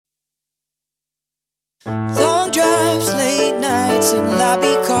Long drives, late nights, and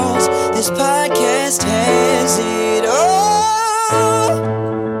lobby calls. This podcast has it all.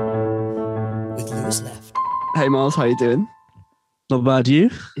 With Lewis Left. Hey Miles, how you doing? Not bad, you?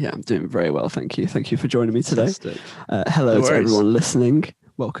 Yeah, I'm doing very well, thank you. Thank you for joining me today. Hello No to worries. everyone listening.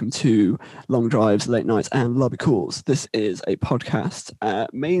 Welcome to Long Drives, Late Nights and Lobby Calls. This is a podcast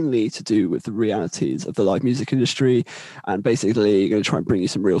mainly to do with the realities of the live music industry, and basically going to try and bring you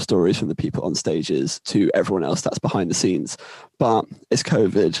some real stories from the people on stages to everyone else that's behind the scenes. But it's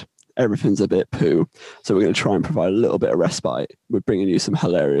COVID. Everything's a bit poo. So we're going to try and provide a little bit of respite. We're bringing you some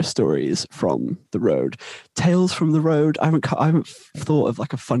hilarious stories from the road. Tales from the road. I haven't thought of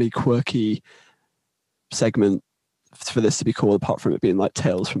like a funny, quirky segment for this to be called, apart from it being like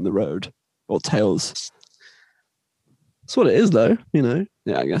Tales from the Road or Tales. That's what it is, though, you know.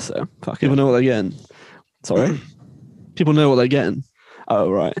 Yeah, I guess so. Fuck People it. know what they're getting. Sorry? People know what they're getting. Oh,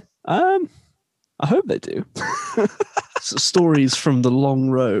 right. I hope they do. Stories from the long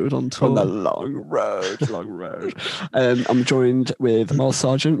road on tour. From the long road. I'm joined with Miles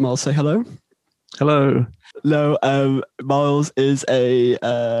Sargent. Miles, say hello. Hello. No, Miles is a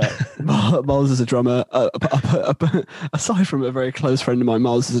drummer. Aside from a very close friend of mine,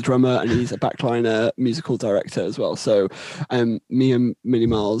 Miles is a drummer and he's a backliner musical director as well. So, me and Mini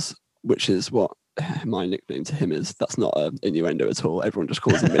Miles, which is what my nickname to him is, that's not an innuendo at all. Everyone just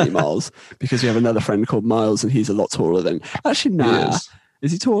calls him Mini Miles because we have another friend called Miles and he's a lot taller than. Actually, nah.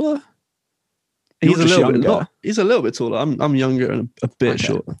 Is he taller? He's You're a just little younger. bit. He's a little bit taller. I'm younger and a bit Okay.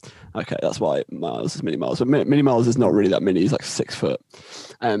 shorter. Okay, that's why Miles is Mini Miles. But Mini Miles is not really that mini. He's like 6 foot.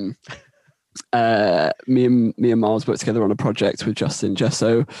 Me and Miles work together on a project with Justin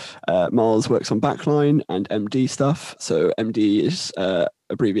Gesso. Miles works on backline and MD stuff. So MD is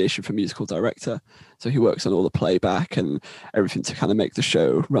abbreviation for musical director. So he works on all the playback and everything to kind of make the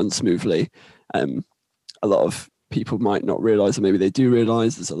show run smoothly. A lot of people might not realize, or maybe they do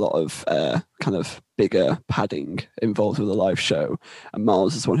realize, there's a lot of kind of bigger padding involved with a live show, and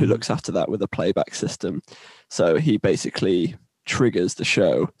Miles is the one who looks after that with a playback system. So he basically triggers the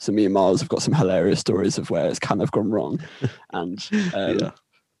show. So me and Miles have got some hilarious stories of where it's kind of gone wrong, and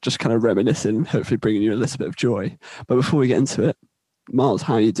just kind of reminiscing, hopefully bringing you a little bit of joy. But before we get into it, Miles,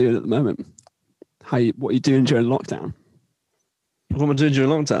 how are you doing at the moment? What are you doing during lockdown? What am I doing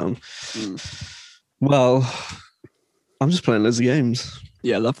during lockdown? Well, I'm just playing loads of games.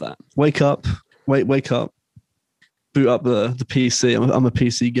 Yeah, I love that. Wake up, boot up the PC. I'm a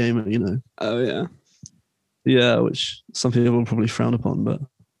PC gamer, you know. Oh yeah. Yeah, which some people will probably frown upon, but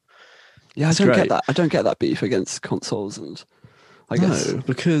Yeah, It's I don't great. get that. I don't get that beef against consoles, and I guess no,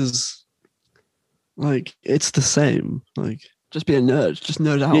 because like it's the same. Like just be a nerd. Just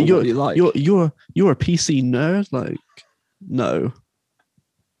nerd out yeah, on what you like. you're a PC nerd. Like no,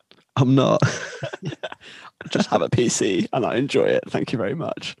 I'm not. Just have a PC and I enjoy it. Thank you very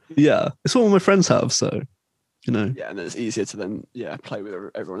much. Yeah, it's what all my friends have. So you know, Yeah, and then it's easier to then play with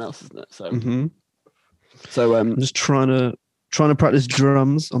everyone else, isn't it? So I'm just trying to practice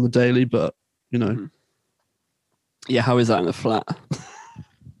drums on the daily, but you know, yeah, how is that in the flat?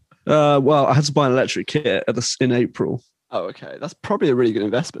 well, I had to buy an electric kit in April. Oh, okay, that's probably a really good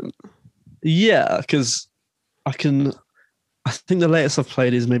investment. Yeah, because I think the latest I've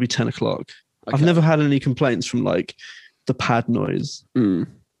played is maybe 10 o'clock. Okay. I've never had any complaints from like the pad noise.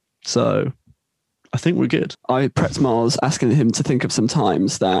 So I think we're good. I prepped Miles, asking him to think of some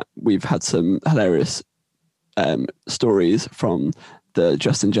times that we've had some hilarious stories from the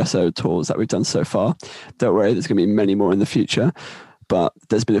Justin Gesso tours that we've done so far. Don't worry, there's going to be many more in the future. But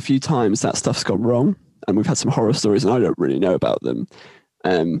there's been a few times that stuff's gone wrong, and we've had some horror stories, and I don't really know about them.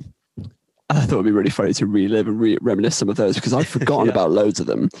 I thought it'd be really funny to relive and reminisce some of those, because I've forgotten about loads of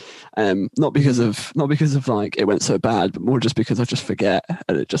them. Not because of like it went so bad, but more just because I just forget,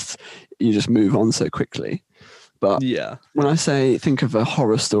 and you just move on so quickly. But Yeah. when I say think of a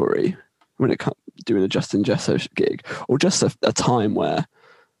horror story, when it comes doing a Justin Gesso gig, or just a time where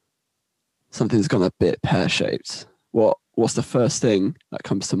something's gone a bit pear-shaped, what's the first thing that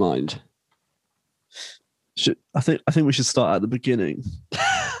comes to mind? I think we should start at the beginning.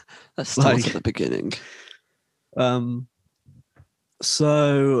 Let's start at the beginning.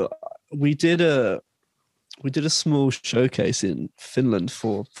 So we did a small showcase in Finland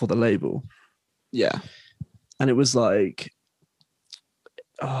for the label, Yeah. and it was like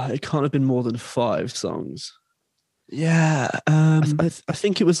it can't have been more than 5 songs. Yeah. I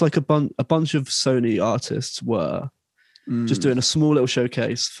think it was like a bunch of Sony artists were just doing a small little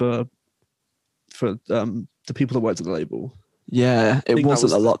showcase for the people that worked at the label. Yeah, it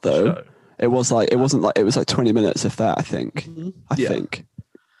wasn't a lot though. Show. It was like 20 minutes, if that. I think. I think.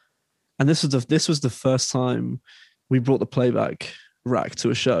 And this was the first time we brought the playback rack to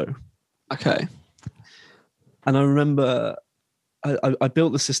a show. Okay. And I remember I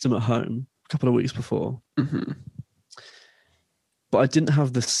built the system at home a couple of weeks before, Mm-hmm. but I didn't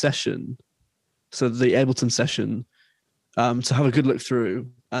have the session, so the Ableton session, to have a good look through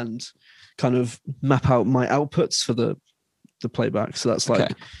and kind of map out my outputs for the playback. So that's like,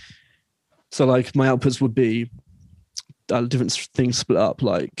 Okay. so like my outputs would be different things split up,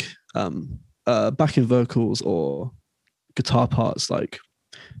 like backing vocals or guitar parts. Like,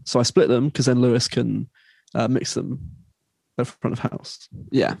 so I split them because then Lewis can mix them at front of house.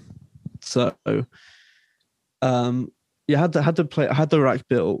 Yeah. So, I had the rack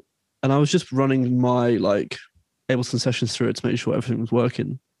built, and I was just running my like Ableton sessions through it to make sure everything was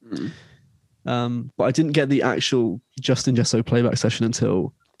working. But I didn't get the actual Justin Jesso playback session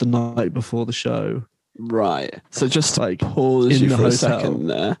until the night before the show. Right. So just Like, pause in you the for a hotel. second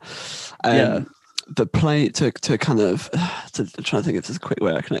there. Yeah. The play to kind of to try to think if there's a quick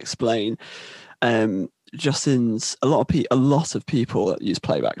way I can explain. Justin's a lot of people use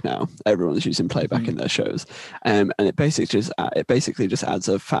playback now. Everyone's using playback in their shows, and it basically just adds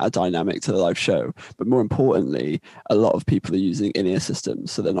a fatter dynamic to the live show. But more importantly, a lot of people are using in-ear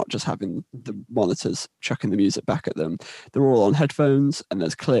systems, so they're not just having the monitors chucking the music back at them. They're all on headphones, and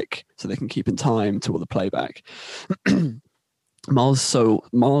there's click, so they can keep in time to all the playback. Miles'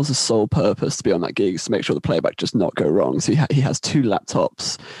 sole purpose to be on that gig is to make sure the playback does not go wrong. So he has two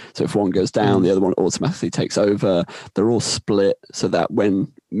laptops. So if one goes down, the other one automatically takes over. They're all split so that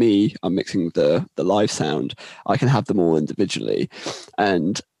when I'm mixing the live sound, I can have them all individually.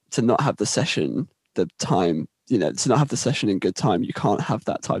 And to not have the session, to not have the session in good time, you can't have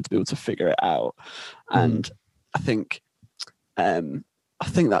that time to be able to figure it out. And I think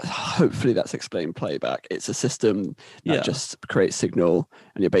that hopefully that's explained playback. It's a system that just creates signal,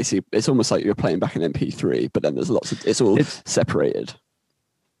 and it's almost like you're playing back an MP3, but then there's it's all separated.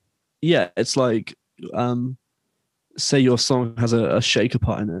 Yeah, it's like, say your song has a shaker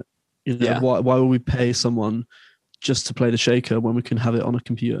part in it. You know, why would we pay someone just to play the shaker when we can have it on a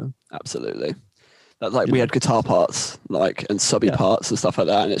computer? Absolutely. That's like we had guitar parts, and subby parts and stuff like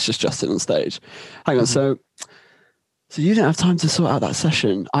that, and it's just Justin on stage. Hang on, so you didn't have time to sort out that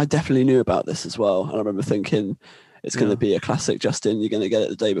session. I definitely knew about this as well. And I remember thinking it's going to be a classic Justin. You're going to get it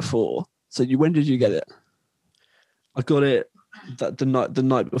the day before. So when did you get it? I got it the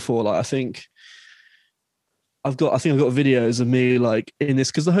night before. Like, I think I've got videos of me like in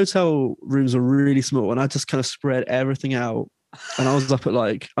this, because the hotel rooms are really small, and I just kind of spread everything out. And I was up at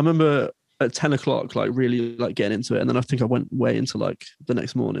I remember at 10 o'clock, like really like getting into it. And then I think I went way into like the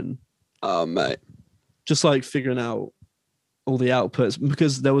next morning. Oh, mate. Just like figuring out all the outputs,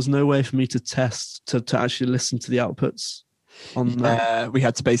 because there was no way for me to test to actually listen to the outputs on that. We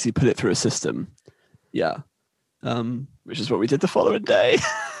had to basically put it through a system. Yeah. Which is what we did the following day.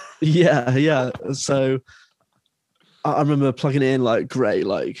 Yeah. So I remember plugging it in, like, great.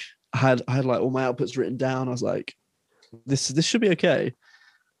 Like I had like all my outputs written down. I was like, this should be okay.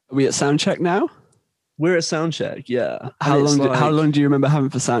 Are we at sound check now? We're at sound check. Yeah. How long do you remember having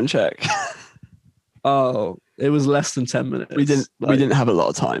for sound check? Oh, it was less than 10 minutes. We didn't have a lot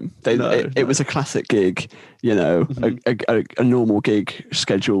of time. It was a classic gig, a normal gig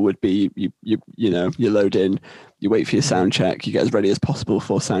schedule would be you load in, you wait for your sound check, you get as ready as possible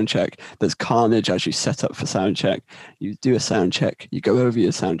for sound check. There's carnage as you set up for sound check. You do a sound check, you go over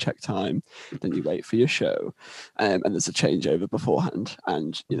your sound check time, then you wait for your show, and there's a changeover beforehand,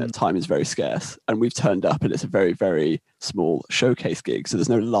 and time is very scarce. And we've turned up, and it's a very, very small showcase gig, so there's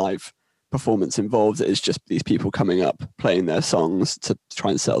no live performance involved. It is just these people coming up playing their songs to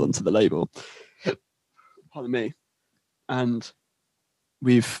try and sell them to the label. Pardon me. And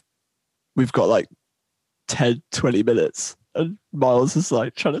we've got like 10-20 minutes, and Miles is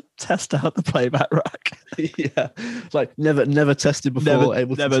like trying to test out the playback rack. Yeah, like never tested before.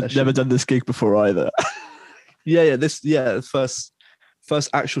 Never done this gig before either. The first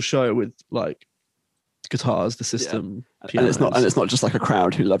actual show with like guitars, the system, and it's not just like a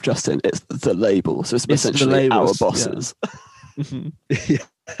crowd who love Justin, it's the label, so it's essentially our bosses. Yeah.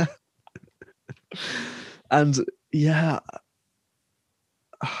 And I'm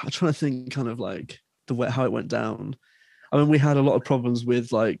trying to think kind of like the way how it went down. I mean, we had a lot of problems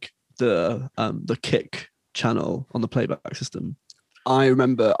with like the kick channel on the playback system. I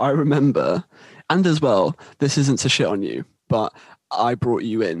remember, and as well, this isn't to shit on you, but I brought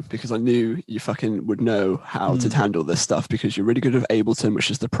you in because I knew you fucking would know how to handle this stuff, because you're really good at Ableton,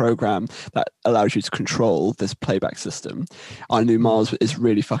 which is the program that allows you to control this playback system. I knew Miles is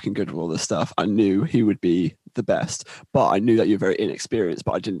really fucking good at all this stuff. I knew he would be the best, but I knew that you're very inexperienced,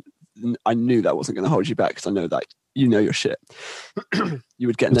 but I didn't I knew that wasn't going to hold you back because I know that you know your shit. You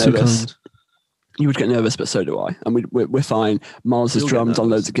would get You're too nervous. kind. You would get nervous, but so do I. And we're fine. Miles has You'll get drummed on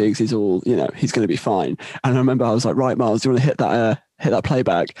nervous. loads of gigs. He's all, he's going to be fine. And I remember I was like, right, Miles, do you want to hit that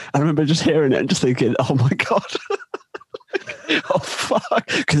playback? And I remember just hearing it and just thinking, oh my God. Oh fuck.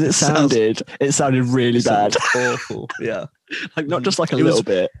 Because it sounded really bad. Awful. Yeah. Like not just like a It was- little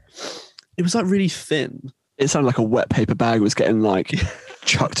bit. It was like really thin. It sounded like a wet paper bag was getting like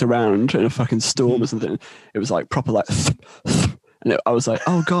chucked around in a fucking storm or something. It was like proper like, and I was like,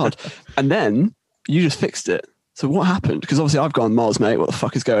 oh God. And then you just fixed it. So what happened? Because obviously I've gone, Miles, mate, what the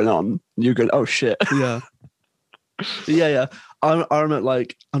fuck is going on? And you're going, oh shit. Yeah. Yeah. I remember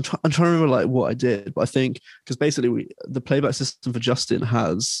like I'm trying to remember like what I did, but I think because basically the playback system for Justin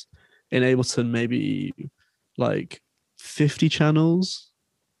has in Ableton maybe like 50 channels,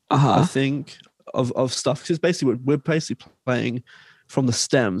 I think, of stuff. Because basically we're basically playing from the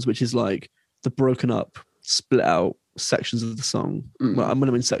stems, which is like the broken up, split out sections of the song. Well, when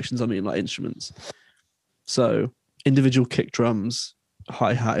I mean sections, I mean like instruments. So individual kick drums,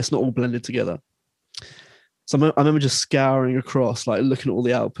 hi-hat, it's not all blended together. So I remember just scouring across, like looking at all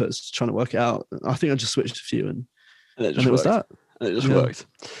the outputs, trying to work it out. I think I just switched a few and it it was that. And it just worked.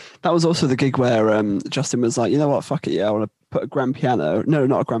 That was also the gig where Justin was like, you know what, fuck it, yeah, I want to put a grand piano. No,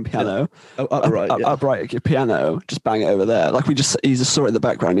 not a grand piano. Oh, upright. Upright piano, just bang it over there. Like he just saw it in the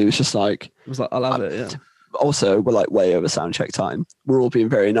background. He was just like, It was like, I'll have it, yeah. Also, we're like way over sound check time. We're all being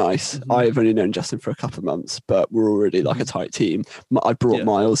very nice. Mm-hmm. I've only known Justin for a couple of months, but we're already like a tight team. I brought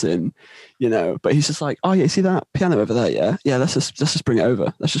Miles in, but he's just like, oh yeah, see that piano over there? Yeah. Let's just bring it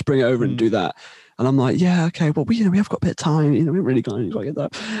over. Let's just bring it over and do that. And I'm like, yeah, okay. Well, we have got a bit of time. We haven't really got to get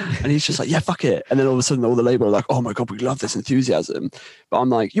that. And he's just like, yeah, fuck it. And then all of a sudden, all the label are like, oh my God, we love this enthusiasm. But I'm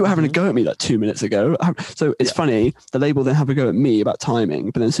like, you were having a go at me like 2 minutes ago. So it's funny. The label then have a go at me about timing.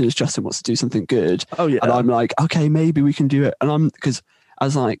 But then as soon as Justin wants to do something good, and I'm like, okay, maybe we can do it. And because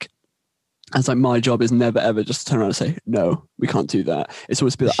as my job is never ever just to turn around and say, no, we can't do that. It's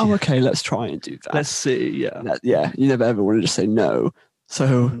always be like, oh, okay, let's try and do that. Let's see, yeah. You never ever want to just say no.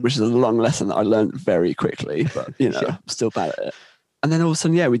 So, which is a long lesson that I learned very quickly, but I'm still bad at it. And then all of a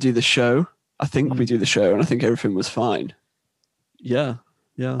sudden, we do the show. I think we do the show, and I think everything was fine. Yeah.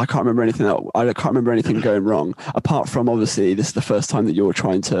 I can't remember anything. I can't remember anything going wrong, apart from obviously this is the first time that you're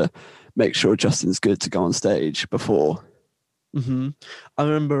trying to make sure Justin's good to go on stage before. Mm-hmm. I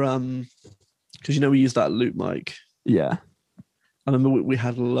remember because we used that loop mic. Yeah. I remember we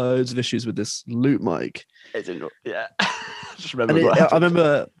had loads of issues with this loop mic. It didn't. Yeah. Just remember. I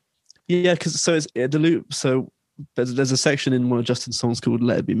remember. Yeah, because it's the loop. So there's a section in one of Justin's songs called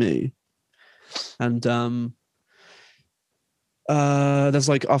 "Let It Be Me," and there's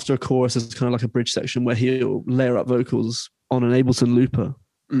like after a chorus, there's kind of like a bridge section where he'll layer up vocals on an Ableton looper,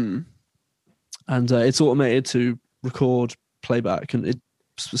 and it's automated to record playback, and it's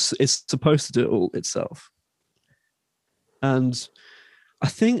supposed to do it all itself. And I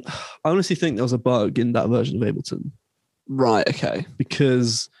honestly think there was a bug in that version of Ableton. Right. Okay.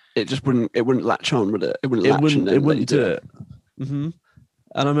 Because it wouldn't latch on, would it? It wouldn't do it. Mm-hmm. And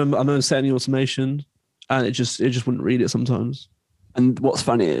I remember setting the automation, and it just wouldn't read it sometimes. And what's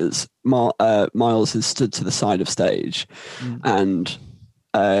funny is Miles has stood to the side of stage, and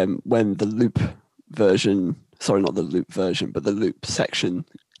when the loop version, sorry, not the loop version, but the loop section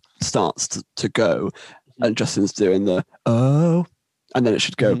starts to go, and Justin's doing the oh, and then it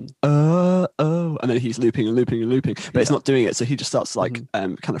should go oh, and then he's looping and looping and looping, but it's not doing it, so he just starts like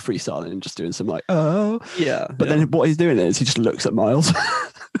kind of freestyling and just doing some like oh yeah. But then what he's doing is he just looks at Miles,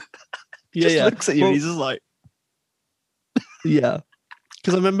 looks at you, and he's just like yeah.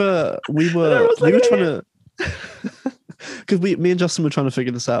 Because I remember we were trying to, because me and Justin were trying to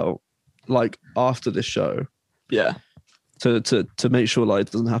figure this out like after this show, to make sure like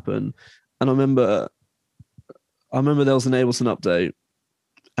it doesn't happen. And I remember there was an Ableton update,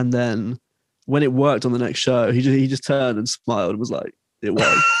 and then when it worked on the next show, he just turned and smiled and was like, "It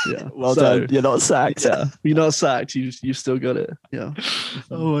was, yeah, well done. You're not sacked. Yeah, you're not sacked. You've still got it. Yeah."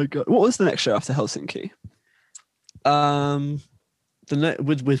 Oh my God! What was the next show after Helsinki?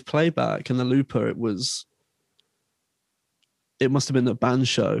 With playback and the looper, it must have been a band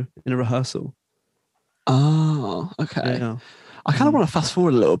show in a rehearsal. Oh, okay. Yeah. I kind of want to fast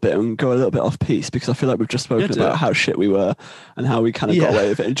forward a little bit and go a little bit off piece, because I feel like we've just spoken about how shit we were and how we kind of got away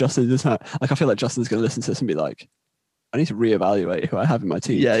with it. And Justin just I feel like Justin's going to listen to this and be like, I need to reevaluate who I have in my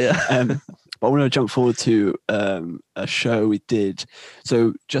team. Yeah. But I want to jump forward to a show we did.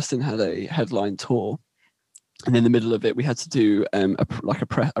 So Justin had a headline tour And in the middle of it, we had to do a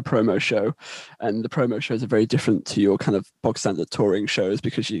promo show, and the promo shows are very different to your kind of bog standard touring shows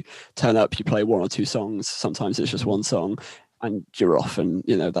because you turn up, you play 1 or 2 songs. Sometimes it's just one song, and you're off, and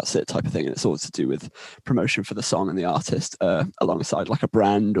that's it type of thing. And it's all to do with promotion for the song and the artist, alongside like a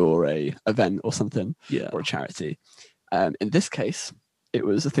brand or a event or something, or a charity. In this case, it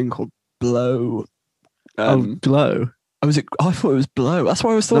was a thing called Blow. Glow. I thought it was Blow. That's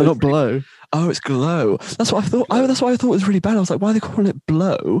why I was thought. No, not Blow. Oh, it's Glow. That's what I thought. That's why I thought it was really bad. I was like, why are they calling it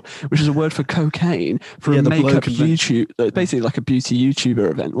Blow, which is a word for cocaine, for a makeup YouTube, basically like a beauty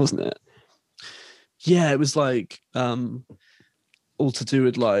YouTuber event, wasn't it? Yeah, it was like all to do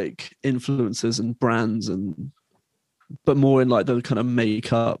with like influencers and brands, but more in like the kind of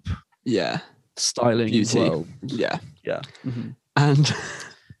makeup, styling, beauty, world. yeah. Mm-hmm. And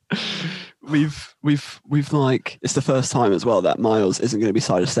we've like, it's the first time as well that Miles isn't going to be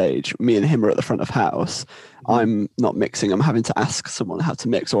side of stage. Me and him are at the front of house. I'm not mixing. I'm having to ask someone how to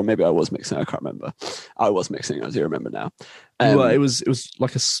mix, or maybe I was mixing. I can't remember. I was mixing. I do remember now. Well, it was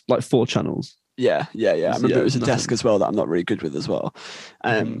like 4 channels. Yeah. I remember it was a desk as well that I'm not really good with as well.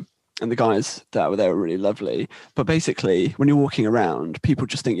 And the guys that were there were really lovely. But basically, when you're walking around, people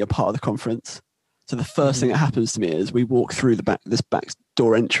just think you're part of the conference. So the first thing that happens to me is we walk through this back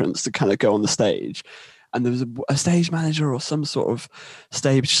door entrance to kind of go on the stage, and there was a stage manager or some sort of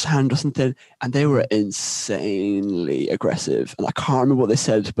stage hand or something, and they were insanely aggressive. And I can't remember what they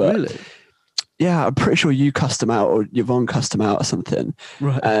said, but really? Yeah, I'm pretty sure you cussed them out, or Yvonne cussed them out or something.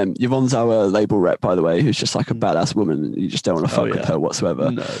 Right. Yvonne's our label rep, by the way, who's just like a badass woman. You just don't want to fuck with her whatsoever.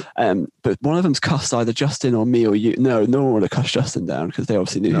 No. But one of them's cussed either Justin or me or you. No one would have cussed Justin down because they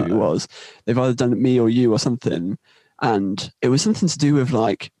obviously knew who he was. They've either done me or you or something. And it was something to do with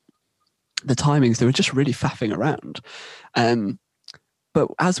like the timings. They were just really faffing around. But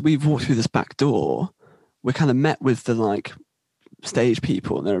as we've walked through this back door, we're kind of met with the like stage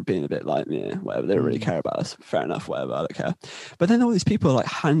people, and they were being a bit like, whatever, they don't really care about us. Fair enough, whatever, I don't care. But then all these people are like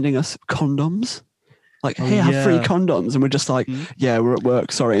handing us condoms, like, hey, I have free condoms, and we're just like, yeah, we're at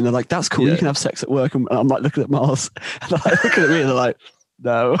work, sorry. And they're like, that's cool, you can have sex at work. And I'm like looking at Miles, and they're like looking at me, and they're like,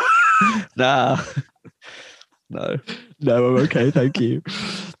 no, nah, no, I'm okay, thank you.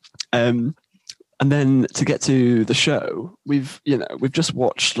 And then to get to the show, we've just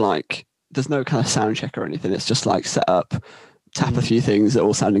watched, like, there's no kind of sound check or anything. It's just like set up, tap a few things that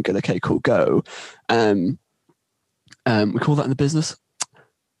all sounding good. Okay, cool, go. We call that in the business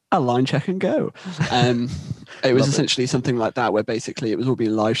a line check and go. It was essentially something like that, where basically it was all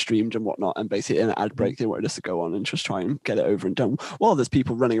being live streamed and whatnot, and basically in an ad break they wanted us to go on and just try and get it over and done while there's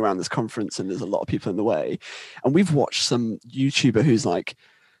people running around this conference and there's a lot of people in the way. And we've watched some YouTuber who's like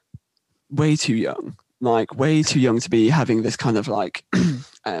way too young to be having this kind of like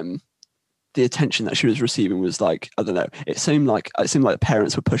the attention that she was receiving was like, I don't know, it seemed like the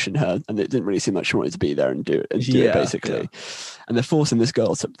parents were pushing her, and it didn't really seem like she wanted to be there and do it basically. And they're forcing this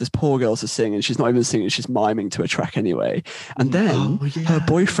poor girl to sing, and she's not even singing, she's miming to a track anyway. And then her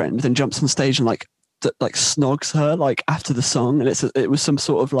boyfriend then jumps on stage and like snogs her like after the song, and it was some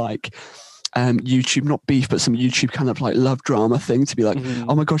sort of like YouTube, not beef, but some YouTube kind of like love drama thing to be like,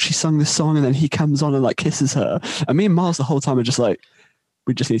 oh my god, she sung this song, and then he comes on and like kisses her. And me and Miles the whole time are just like,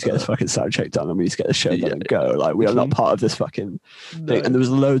 we just need to get this fucking sound check done, and we need to get the show done and go. Like, we are not part of this fucking thing. And there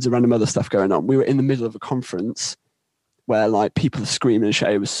was loads of random other stuff going on. We were in the middle of a conference where like people are screaming and shit.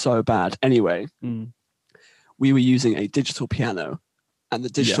 It was so bad. Anyway, we were using a digital piano, and the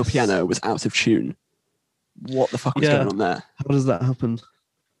digital piano was out of tune. What the fuck was going on there? How does that happen?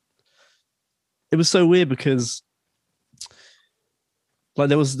 It was so weird because like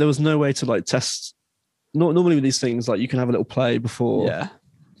there was no way to like test. Normally with these things, like you can have a little play before,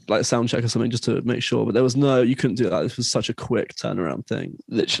 like a sound check or something, just to make sure. But there was you couldn't do that. This was such a quick turnaround thing.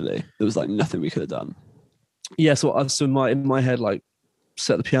 Literally, there was like nothing we could have done. Yeah, so in my head, like,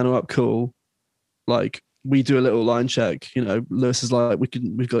 set the piano up, cool. Like, we do a little line check. Lewis is like,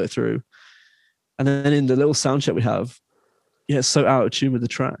 we've got it through. And then in the little sound check we have, it's so out of tune with the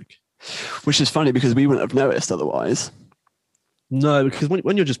track. Which is funny because we wouldn't have noticed otherwise. No, because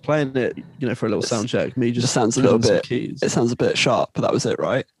when you're just playing it, for a little sound check, me just sounds a little bit. It sounds a bit sharp, but that was it,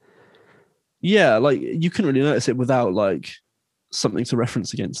 right? Yeah, like you couldn't really notice it without like something to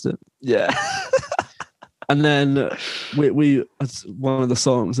reference against it. Yeah. And then we one of the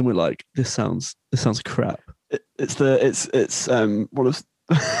songs, and we're like, this sounds crap. It's one of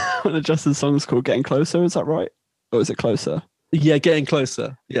one of Justin's songs called "Getting Closer." Is that right, or is it Closer? Yeah, getting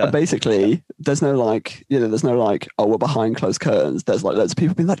closer. Yeah. And basically, there's no like, oh, we're behind closed curtains. There's like loads of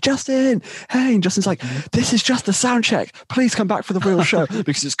people being like, Justin, hey. And Justin's like, this is just the sound check. Please come back for the real show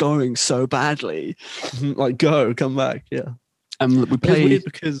because it's going so badly. Like, come back. Yeah. And we It's played weird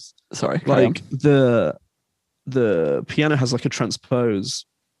because sorry, carry on. like the piano has like a transpose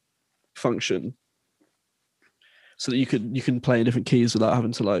function, so that you can play in different keys without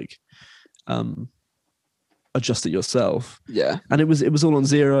having to like adjust it yourself. Yeah. And it was all on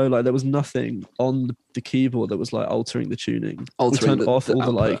zero. Like there was nothing on the keyboard that was like altering the tuning. We turned off all the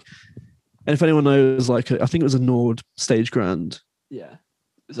output. like. And if anyone knows, like I think it was a Nord Stage Grand. Yeah.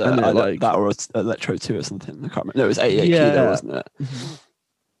 So And they're like like- that or Electro 2 or something. I can't remember. No, it was 88 key Yeah. though, wasn't it?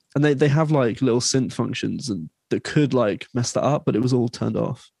 And they have like little synth functions and that could like mess that up, but it was all turned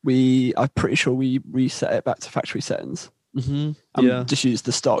off. I'm pretty sure we reset it back to factory settings. Yeah. Just used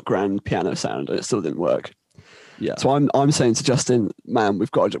the stock grand piano sound and it still didn't work. Yeah. So I'm saying to Justin, man, we've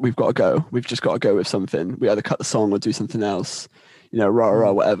got to go. We've just got to go with something. We either cut the song or do something else,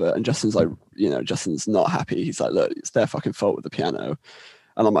 rah, whatever. And Justin's like, Justin's not happy. He's like, look, it's their fucking fault with the piano.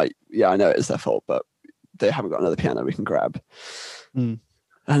 And I'm like, yeah, I know it is their fault, but they haven't got another piano we can grab. Mm.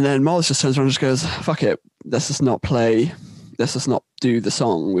 And then Miles just turns around and just goes, fuck it. Let's just not do the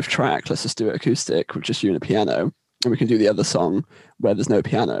song with track. Let's just do it acoustic with just you and a piano. And we can do the other song where there's no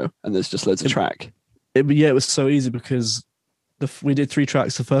piano and there's just loads of track. It was so easy because we did 3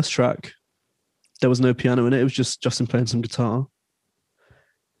 tracks. The first track, there was no piano in it. It was just Justin playing some guitar.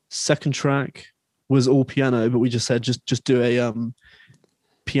 Second track was all piano, but we just said just do a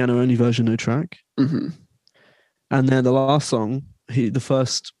piano only version, no track. Mm-hmm. And then the last song, up to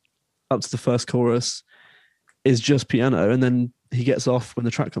the first chorus, is just piano, and then he gets off when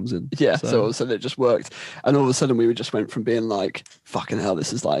the track comes in. Yeah, so all of a sudden it just worked. And all of a sudden we just went from being like, fucking hell,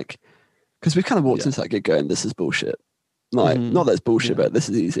 this is like, because we kind of walked into that gig going, this is bullshit. Like, not that it's bullshit, but this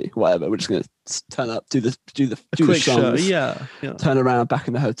is easy. Whatever. We're just going to turn up, do the quick show. songs, Yeah. turn around back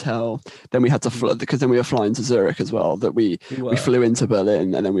in the hotel. Then we had to fly, because then we were flying to Zurich as well. That we flew into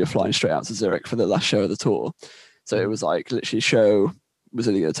Berlin and then we were flying straight out to Zurich for the last show of the tour. So it was like literally show was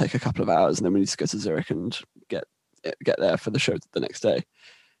only going to take a couple of hours, and then we need to go to Zurich and get there for the show the next day.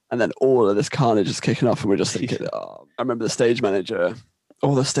 And then all of this carnage is kicking off, and we're just thinking, I remember the stage manager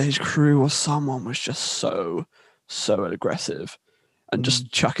or the stage crew or someone was just so aggressive and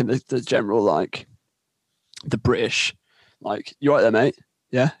just chucking the general, like the British, like, you right there, mate?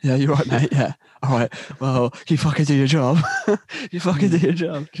 Yeah, you're right, mate. Yeah. All right. Well, you fucking do your job. You fucking do your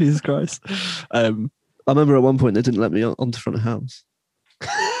job. Jesus Christ. I remember at one point they didn't let me onto front of house.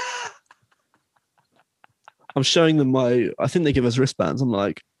 I'm showing them I think they give us wristbands. I'm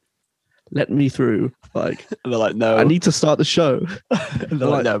like, let me through. Like, and they're like, no. I need to start the show. And they're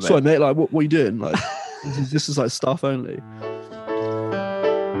like, no, mate. Sorry, mate. Like, what are you doing? Like, this is like staff only.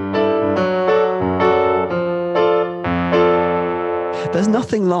 There's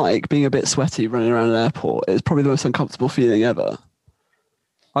nothing like being a bit sweaty running around an airport. It's probably the most uncomfortable feeling ever.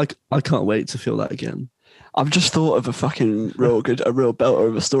 I can't wait to feel that again. I've just thought of a real belter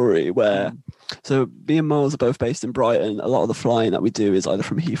of a story where, so me and Miles are both based in Brighton. A lot of the flying that we do is either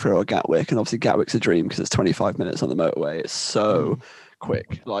from Heathrow or Gatwick, and obviously Gatwick's a dream because it's 25 minutes on the motorway. It's so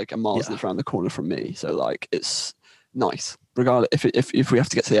quick, like, and Miles lives around the corner from me, so like it's nice. Regardless, if we have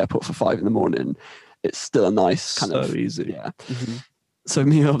to get to the airport for 5 a.m, it's still a nice kind of easy. Yeah. Mm-hmm. So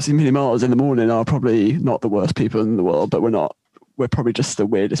me and Miles in the morning are probably not the worst people in the world, but we're probably just the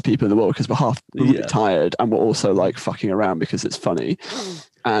weirdest people in the world because we're really tired, and we're also like fucking around because it's funny.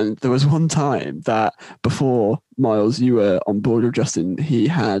 And there was one time that before Miles, you were on board with Justin, he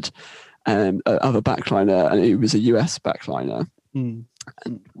had other backliner, and he was a US backliner. And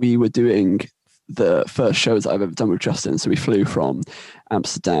we were doing the first shows that I've ever done with Justin. So we flew from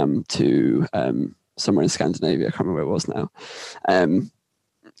Amsterdam to somewhere in Scandinavia. I can't remember where it was now.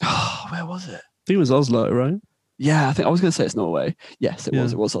 Where was it? I think it was Oslo, right? Yeah, I think I was going to say it's Norway. Yes, it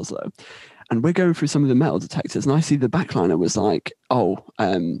was. It was Oslo. And we're going through some of the metal detectors, and I see the backliner was like, I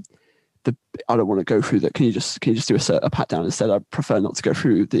don't want to go through that. Can you just do a pat down instead? I prefer not to go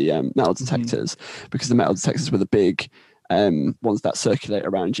through the metal detectors because the metal detectors were the big ones that circulate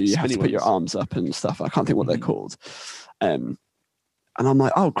around you. You have to put your arms up and stuff. I can't think what they're called. And I'm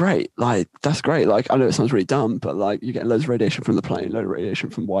like, oh, great. Like, that's great. Like, I know it sounds really dumb, but like, you're getting loads of radiation from the plane, loads of radiation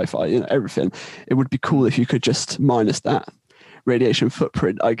from Wi-Fi, everything. It would be cool if you could just minus that radiation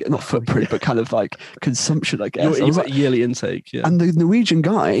footprint. Not footprint, but kind of like consumption, I guess. Your like, yearly intake, yeah. And the Norwegian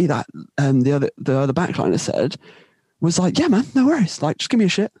guy that the other backliner said was like, yeah, man, no worries. Like, just give me a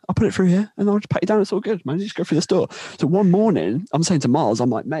shit. I'll put it through here and I'll just pat you down. It's all good, man. You just go through this door. So one morning, I'm saying to Miles, I'm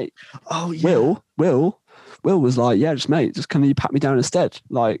like, mate, Will, Will was like, yeah, just can you pat me down instead?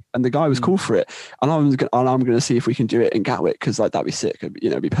 Like, and the guy was cool for it. And I'm going to see if we can do it in Gatwick, because like that'd be sick. You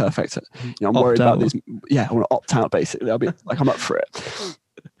know, it'd be perfect. You know, I'm worried about these. Yeah, I want to opt out basically. I'll be like, I'm up for it.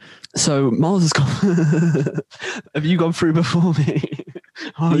 So Miles has gone. Have you gone through before me?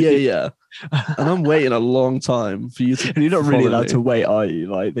 Yeah. And I'm waiting a long time for you to. And you're not really allowed to wait, are you?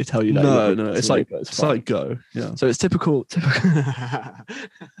 Like they tell you that. No. It's like go. Yeah. So it's typical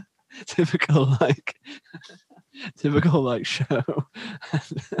like show.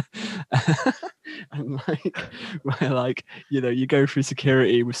 And like where like, you know, you go through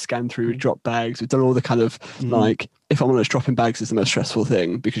security, we've scanned through, we've dropped bags, we've done all the kind of like, if I'm honest, dropping bags is the most stressful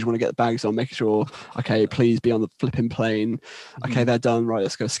thing, because you want to get the bags on, making sure, okay, please be on the flipping plane. Okay, they're done. Right,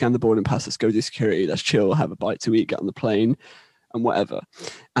 let's go scan the boarding pass, let's go do security, let's chill, have a bite to eat, get on the plane and whatever.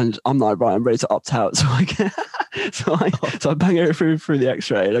 And I'm like, right, I'm ready to opt out. So I bang it through the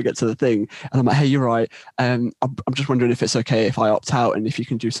X-ray, and I get to the thing, and I'm like, hey, you're right. I'm just wondering if it's okay if I opt out, and if you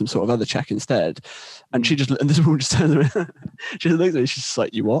can do some sort of other check instead. And this woman just turns around. She looks at me. She's just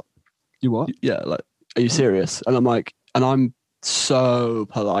like, you what? Yeah, like, are you serious? And I'm like, and I'm so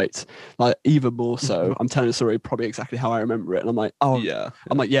polite, like even more so. I'm telling the story probably exactly how I remember it, and I'm like, oh yeah.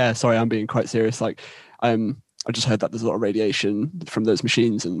 I'm like, yeah, sorry, I'm being quite serious. Like, I just heard that there's a lot of radiation from those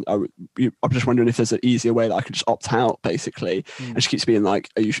machines, and I'm just wondering if there's an easier way that I could just opt out, basically. And she keeps being like,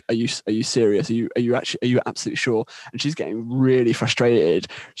 "Are you serious? Are you absolutely sure?" And she's getting really frustrated.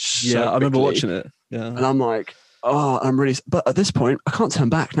 I remember watching it. Yeah, and I'm like, "Oh, I'm really." But at this point, I can't turn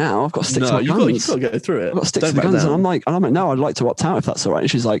back now. I've got to stick to my guns. You've got to go through it. I've got to stick to the guns, and I'm like, no, I'd like to opt out if that's all right.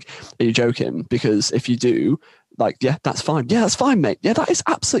 And she's like, "Are you joking? Because if you do." Like, yeah, that's fine. Yeah, that's fine, mate. Yeah, that is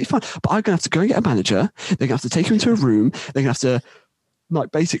absolutely fine. But I'm going to have to go and get a manager. They're going to have to take you into a room. They're going to have to,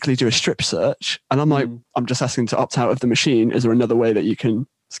 like, basically do a strip search. And I'm like, I'm just asking to opt out of the machine. Is there another way that you can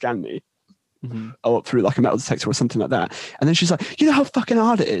scan me? Or through like a metal detector or something like that. And then she's like, you know how fucking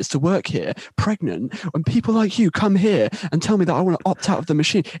hard it is to work here, pregnant, when people like you come here and tell me that I want to opt out of the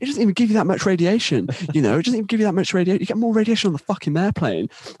machine. It doesn't even give you that much radiation. You know, it doesn't even give you that much radiation. You get more radiation on the fucking airplane.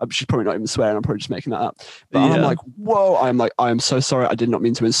 She's probably not even swearing. I'm probably just making that up. But I'm like, whoa, I am so sorry. I did not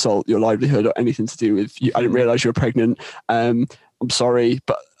mean to insult your livelihood or anything to do with you. I didn't realize you were pregnant. I'm sorry,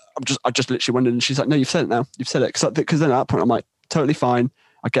 but I just literally wondered. And she's like, no, you've said it now. You've said it. Because then at that point, I'm like, totally fine.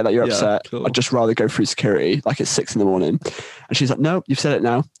 I get that you're upset. Cool. I'd just rather go through security, like it's 6 a.m. And she's like, no, you've said it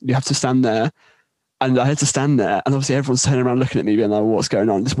now. You have to stand there. And I had to stand there. And obviously everyone's turning around looking at me being like, what's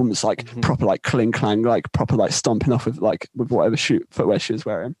going on? This woman's like proper like cling clang, like proper like stomping off with whatever footwear she was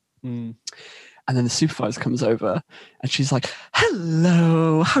wearing. And then the supervisor comes over and she's like,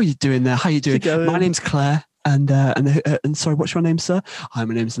 hello, how are you doing there? How are you doing? My name's Claire. And sorry, what's your name, sir? Hi,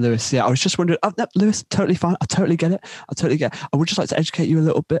 my name's Lewis. Yeah, I was just wondering. Oh, no, Lewis, totally fine. I totally get it. I would just like to educate you a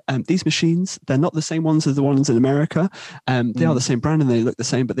little bit. These machines, they're not the same ones as the ones in America. They are the same brand and they look the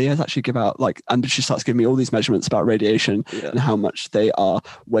same, but they actually give out like. And she starts giving me all these measurements about radiation and how much they are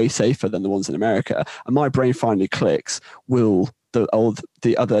way safer than the ones in America. And my brain finally clicks. Will the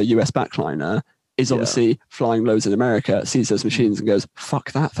other US backliner is obviously flying loads in America, sees those machines and goes,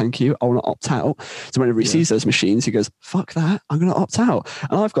 fuck that, thank you, I want to opt out. So whenever he sees those machines, he goes, fuck that, I'm going to opt out.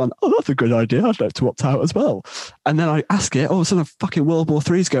 And I've gone, oh, that's a good idea, I'd like to opt out as well. And then I ask it, all of a sudden fucking World War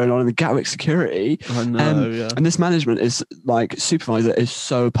III is going on in the Gatwick security. I know, And this management is like, supervisor is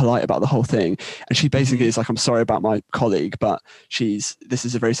so polite about the whole thing. And she basically is like, I'm sorry about my colleague, but this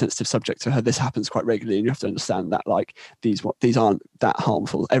is a very sensitive subject to her. This happens quite regularly. And you have to understand that like, these aren't that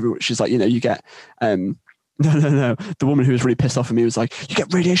harmful. She's like, you know, you get, no. The woman who was really pissed off at me was like, you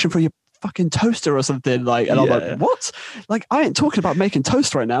get radiation from your fucking toaster or something. Like, and I'm like, what? Like, I ain't talking about making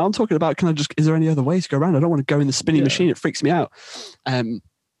toast right now. I'm talking about, is there any other way to go around? I don't want to go in the spinning machine. It freaks me out. And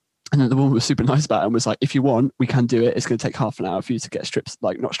then the woman was super nice about it and was like, if you want, we can do it. It's going to take half an hour for you to get strips,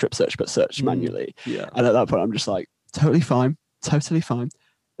 like not strip search, but search manually. Yeah. And at that point, I'm just like, totally fine.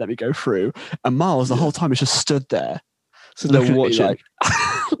 Let me go through. And Miles, the whole time, is just stood there. So they're watching. Like,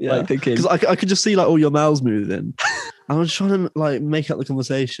 like thinking. Because I could just see like all your mouths moving. I was trying to like make up the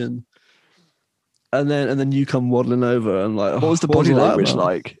conversation. And then you come waddling over and like, what was the body language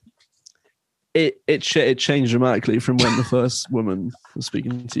like? It changed dramatically from when the first woman was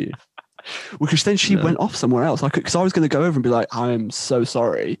speaking to you. Well, because then she went off somewhere else. Because I was going to go over and be like, I am so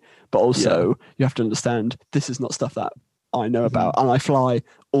sorry, but also you have to understand this is not stuff that I know about, and I fly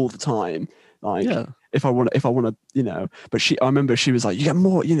all the time. Like, if I want to, you know. But I remember she was like, you get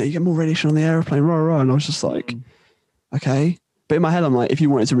more radiation on the airplane, rah. And I was just like, okay. But in my head, I'm like, if you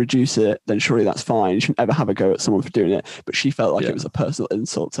wanted to reduce it, then surely that's fine. You shouldn't ever have a go at someone for doing it. But she felt like it was a personal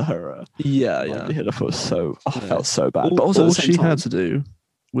insult to her. I felt so bad. But also, all she had to do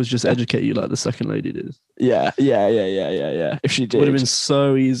was just educate you like the second lady did. Yeah. If she did, Would have been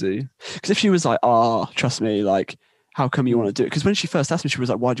so easy. because if she was like, trust me, like, how come you want to do it? Because when she first asked me, she was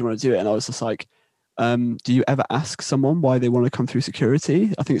like, why do you want to do it? And I was just like, do you ever ask someone why they want to come through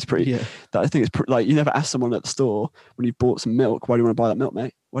security? I think it's pretty. Yeah. Like, you never ask someone at the store when you bought some milk, why do you want to buy that milk,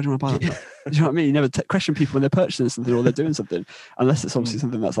 mate? Why do you want to buy that milk? Do you know what I mean? You never question people when they're purchasing something or they're doing something, unless it's obviously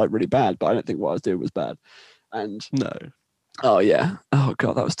something that's like really bad. But I don't think what I was doing was bad. And No. oh yeah, oh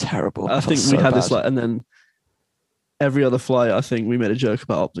god, that was terrible. I think felt we had bad. this like, and then every other flight, I think we made a joke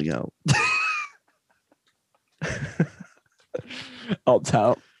about opting out. Opt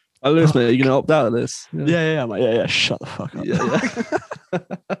out. Oh, Lewis, mate, are you going to opt out of this? Yeah. I'm like, yeah. Shut the fuck up.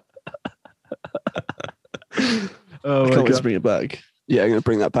 Oh, I can't wait to bring it back. Yeah, I'm gonna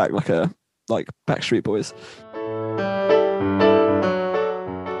bring that back like Backstreet Boys.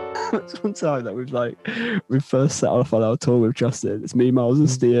 It's one time that we first set off on our tour with Justin. It's me, Miles, and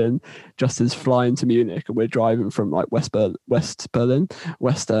Stian. Justin's flying to Munich, and we're driving from like West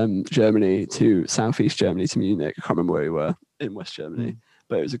Germany to Southeast Germany to Munich. I can't remember where we were in West Germany,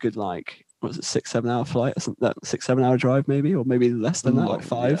 but it was a good 6-7 hour flight or something. 6-7 hour drive maybe, or maybe less than that, like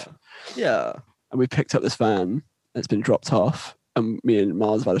 5. Yeah. And we picked up this van. It's been dropped off, and me and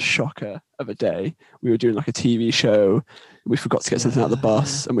Miles have had a shocker of a day. We were doing like a TV show. We forgot to get something out of the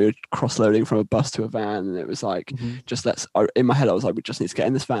bus, and we were cross-loading from a bus to a van, and it was like, in my head, I was like, we just need to get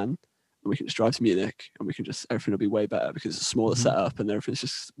in this van, and we can just drive to Munich, and we can just, everything will be way better because it's a smaller setup, and everything's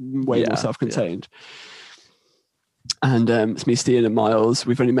just way more self-contained. And it's me, Stian, and Miles.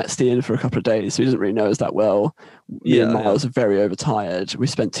 We've only met Stian for a couple of days, so he doesn't really know us that well. Me and Miles are very overtired. We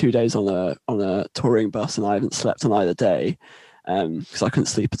spent 2 days on a touring bus, and I haven't slept on either day because I couldn't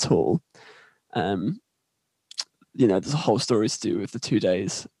sleep at all. There's a whole story to do with the 2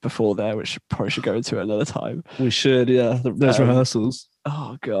 days before there, which probably should go into another time. We should, yeah. Those rehearsals.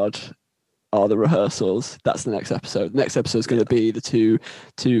 Oh God. Oh, the rehearsals. That's the next episode. The next episode is going to be the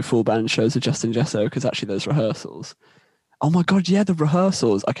two full band shows of Justin Jesso, because actually there's rehearsals. Oh my God, yeah, the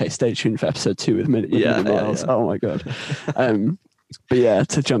rehearsals. Okay, stay tuned for episode 2 with Minute Miles. Oh my God. But yeah,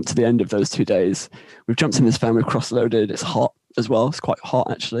 to jump to the end of those 2 days, we've jumped in this van, we've cross-loaded. It's hot as well. It's quite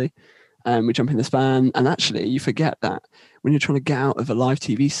hot, actually. We jump in this van, and actually you forget that when you're trying to get out of a live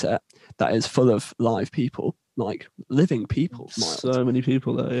TV set that is full of live people, like living people, Miles, so many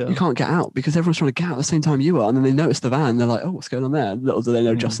people there, yeah. you can't get out because everyone's trying to get out at the same time you are, and then they notice the van, they're like, oh, what's going on there? Little do they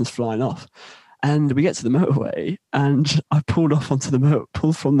know Justin's flying off. And we get to the motorway, and I pulled from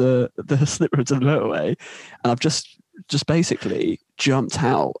the slip road to the motorway, and I've just basically jumped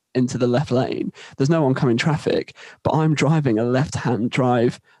out into the left lane. There's no oncoming traffic, but I'm driving a left-hand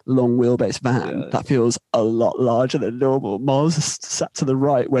drive long wheelbase van that feels a lot larger than normal. Miles is sat to the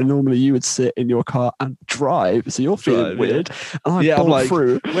right where normally you would sit in your car and drive, so you're feeling weird. And I bolt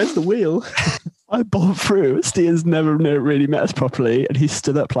through. Where's the wheel? I bolt through. Stian's never really met us properly, and he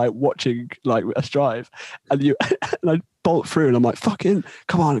stood up like watching like us drive, and I bolt through, and I'm like, fucking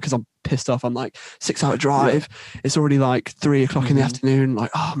come on, because I'm pissed off. I'm like, 6 hour drive. It's already like 3 o'clock in the afternoon.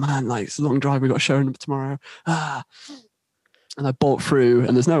 Like, oh man, like it's a long drive. We got a show tomorrow. And I bolt through,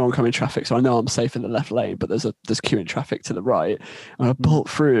 and there's no oncoming traffic, so I know I'm safe in the left lane. But there's queuing traffic to the right, and I bolt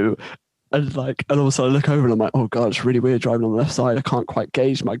through. And all of a sudden I look over and I'm like, oh God, it's really weird driving on the left side. I can't quite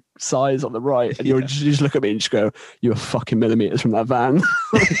gauge my size on the right. And you just look at me and just go, you are fucking millimeters from that van.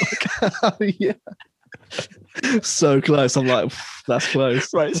 Yeah. So close. I'm like, that's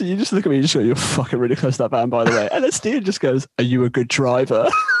close. Right. So you just look at me and just go, you're fucking really close to that van, by the way. And then Steve just goes, are you a good driver?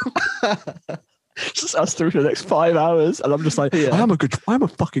 Just us through for the next 5 hours, and I'm just like, I'm a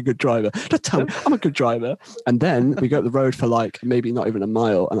fucking good driver. Just tell me, I'm a good driver. And then we go up the road for like maybe not even a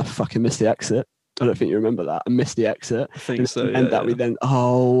mile, and I fucking missed the exit. I don't think you remember that. I missed the exit. I think so. We then,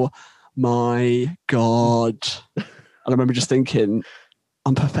 oh my God. And I remember just thinking,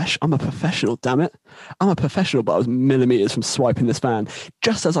 I'm a professional, damn it. I'm a professional, but I was millimeters from swiping this van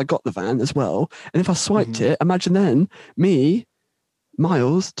just as I got the van as well. And if I swiped it, imagine then me,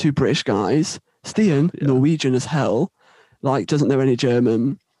 Miles, 2 British guys, Stian, Norwegian as hell, like doesn't know any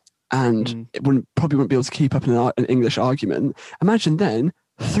German, and it probably wouldn't be able to keep up an English argument. Imagine then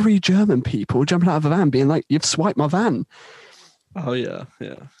 3 German people jumping out of a van being like, you've swiped my van. Oh yeah.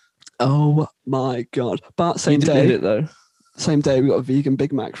 Oh my God. But same day we got a vegan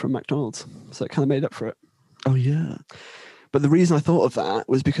Big Mac from McDonald's, so it kind of made up for it. Oh yeah. But the reason I thought of that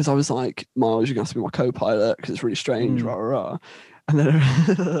was because I was like, Miles, you're going to have to be my co-pilot because it's really strange, rah, rah, rah. And then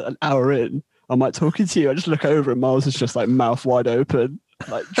an hour in, I'm like talking to you. I just look over and Miles is just like mouth wide open,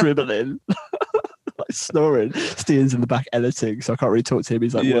 like dribbling, like snoring. Stian's in the back editing, so I can't really talk to him.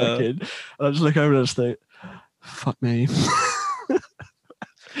 He's like working. And I just look over and I just think, fuck me.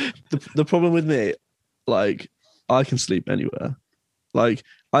 the problem with me, like, I can sleep anywhere. Like,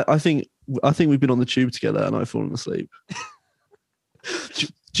 I think we've been on the tube together and I've fallen asleep.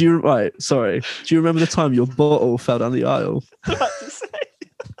 Do you remember the time your bottle fell down the aisle? I'm about to say.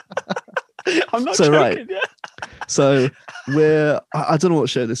 I'm not So, joking. right. Yeah. So I don't know what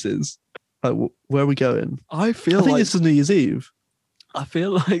show this is. Like, where are we going? I I think this is New Year's Eve. I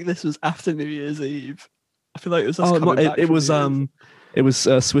feel like this was after New Year's Eve. I feel like it was us Oh, coming back it from was New Year's. it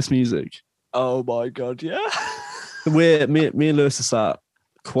was Swiss Music. Oh my god, yeah. Me and Lewis are sat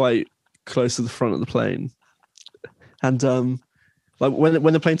quite close to the front of the plane, and like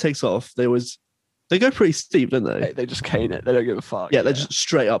when the plane takes off, they go pretty steep, don't they? They just cane it. They don't give a fuck. Yeah, they're just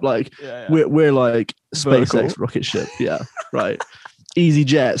straight up. Like yeah. we're like SpaceX Vertical. rocket ship. Yeah, right. Easy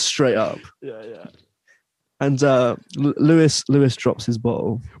jet, straight up. Yeah. And Lewis drops his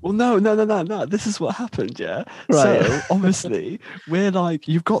bottle. Well, no. This is what happened, yeah. Right. So obviously we're like,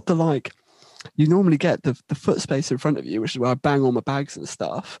 you've got the like, you normally get the foot space in front of you, which is where I bang all my bags and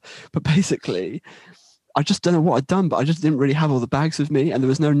stuff. But basically, I just don't know what I'd done, but I just didn't really have all the bags with me, and there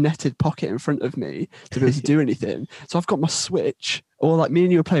was no netted pocket in front of me to be able to do anything. So I've got my Switch, or like me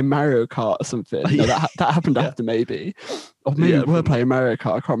and you were playing Mario Kart or something. No, that happened after maybe. Or maybe we were playing Mario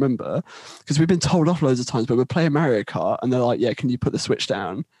Kart, I can't remember. Because we've been told off loads of times, but we're playing Mario Kart, and they're like, yeah, can you put the Switch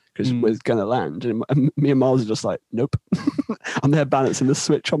down? Because we're going to land. And me and Miles are just like, nope. I'm there balancing the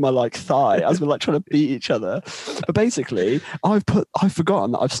Switch on my like thigh as we're like trying to beat each other. But basically, I've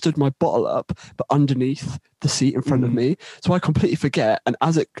forgotten that I've stood my bottle up, but underneath the seat in front of me. So I completely forget. And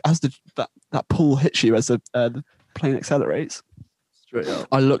as that pull hits you as the plane accelerates, Straight up.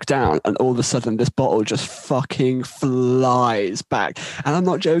 I look down and all of a sudden this bottle just fucking flies back. And I'm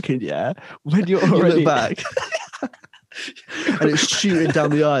not joking, yeah. When you're already look back. And it's shooting down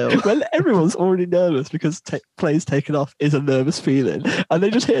the aisle. Well, everyone's already nervous because planes taking off is a nervous feeling, and they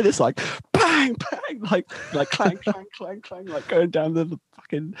just hear this like bang, bang, like clang, clang, clang, clang, like going down the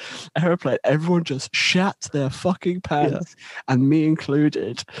fucking airplane. Everyone just shat their fucking pants, and me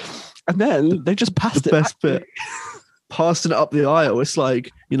included. And then they just passed The best bit, passing it up the aisle. It's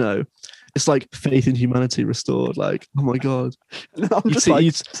like, it's like faith in humanity restored. Like, oh my god! And I'm just like,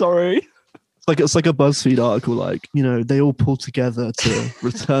 sorry. It's like a BuzzFeed article, like, they all pulled together to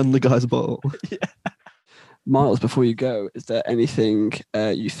return the guy's bottle. Yeah. Miles, before you go, is there anything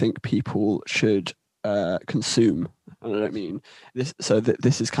you think people should consume? And I don't mean this. So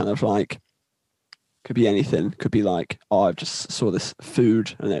this is kind of like, could be anything. Could be like, oh, I've just saw this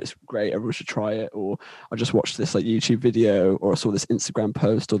food and it's great, everyone should try it. Or I just watched this like YouTube video, or I saw this Instagram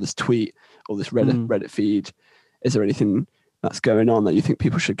post, or this tweet, or this Reddit feed. Is there anything that's going on that you think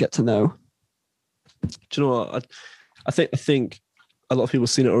people should get to know? Do you know what? I think a lot of people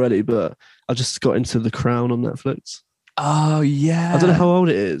have seen it already, but I just got into The Crown on Netflix. Oh yeah, I don't know how old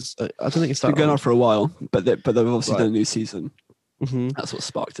it is. I don't think it's been going on for a while, but they've obviously done a new season. Mm-hmm. That's what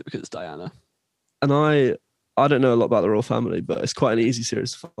sparked it, because it's Diana. And I don't know a lot about the royal family, but it's quite an easy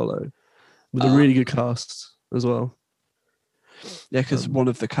series to follow with a really good cast as well. Yeah, because one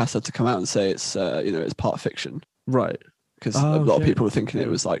of the cast had to come out and say it's it's part fiction, right? Because a lot of people were thinking it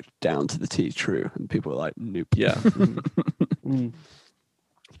was like down to the T true, and people were like, nope. Yeah.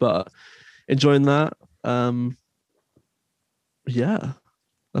 But enjoying that. Yeah,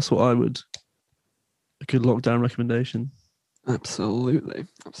 that's what I would. A good lockdown recommendation. Absolutely.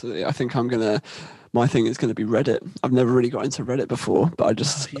 I think my thing is gonna be Reddit. I've never really got into Reddit before, but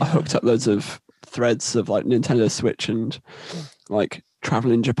I hooked up loads of threads of like Nintendo Switch and like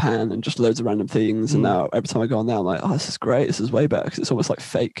travel in Japan and just loads of random things. And now every time I go on there, I'm like, oh, this is great. This is way better, because it's almost like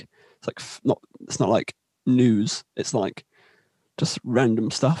fake. It's like it's not like news. It's like just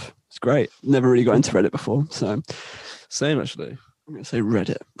random stuff. It's great. Never really got into Reddit before, so same actually. I'm going to say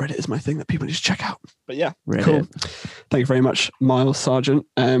Reddit. Reddit is my thing that people need to check out. But yeah, Reddit. Cool. Thank you very much, Miles Sargent.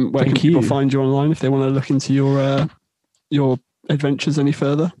 Where can people find you online if they want to look into your adventures any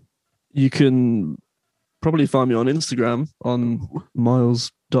further? You can probably find me on Instagram on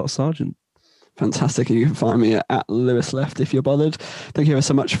miles.sargent. Fantastic. You can find me at Lewis Left if you're bothered. Thank you ever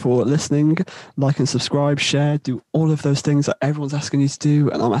so much for listening. Like and subscribe, share, do all of those things that everyone's asking you to do,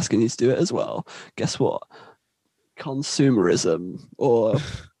 and I'm asking you to do it as well. Guess what? Consumerism or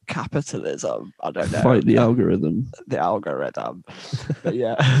capitalism. I don't know. Fight the algorithm. The algorithm. But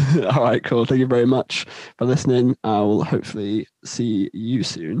yeah. All right, cool. Thank you very much for listening. I will hopefully see you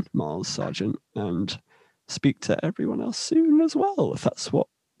soon, Miles Sargent, and speak to everyone else soon as well, if that's what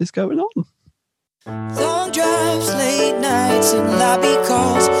is going on. Long drives, late nights, and lobby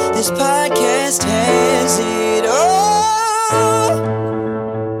calls. This